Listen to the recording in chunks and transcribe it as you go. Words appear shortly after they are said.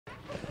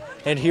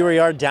And here we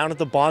are down at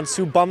the Bond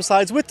Sioux bum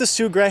slides with the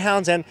Sioux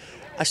Greyhounds, and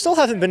I still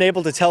haven't been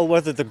able to tell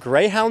whether the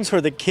Greyhounds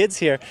or the kids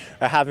here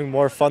are having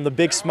more fun. The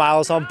big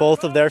smiles on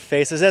both of their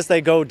faces as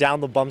they go down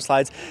the bum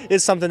slides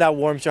is something that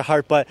warms your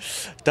heart, but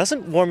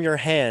doesn't warm your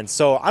hands.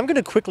 So I'm going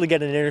to quickly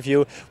get an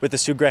interview with the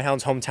Sioux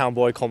Greyhounds hometown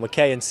boy, Cole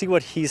McKay, and see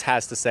what he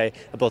has to say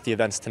about the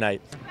events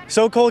tonight.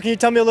 So Cole, can you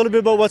tell me a little bit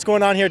about what's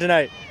going on here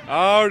tonight?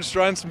 We're just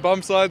riding some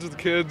bum slides with the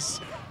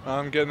kids.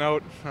 Getting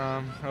out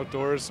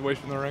outdoors, away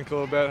from the rink a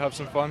little bit, have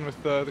some fun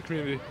with the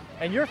community.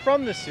 And you're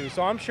from the Sioux,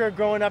 so I'm sure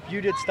growing up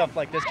you did stuff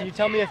like this. Can you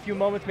tell me a few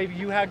moments maybe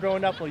you had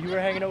growing up while you were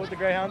hanging out with the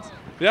Greyhounds?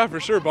 Yeah, for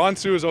sure. Bond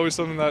Sioux is always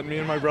something that me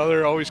and my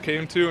brother always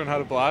came to and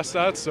had a blast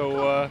at.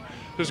 So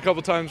there's a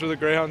couple times where the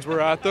Greyhounds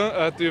were at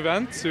the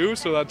event too,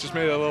 so that just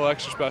made it a little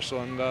extra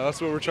special. And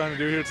that's what we're trying to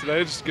do here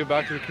today, just give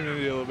back to the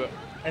community a little bit.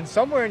 And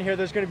somewhere in here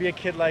there's going to be a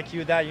kid like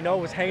you that,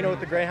 was hanging out with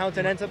the Greyhounds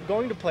and ends up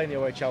going to play in the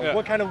OHL. Yeah.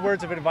 What kind of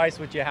words of advice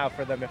would you have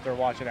for them if they're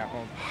watching at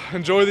home?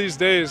 Enjoy these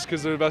days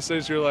because they're the best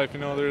days of your life.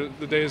 They're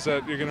the days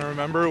that you're going to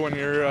remember when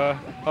you're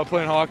out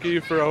playing hockey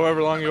for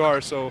however long you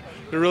are. So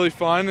they're really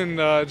fun, and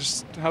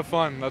just have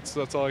fun. That's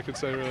all I could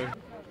say, really.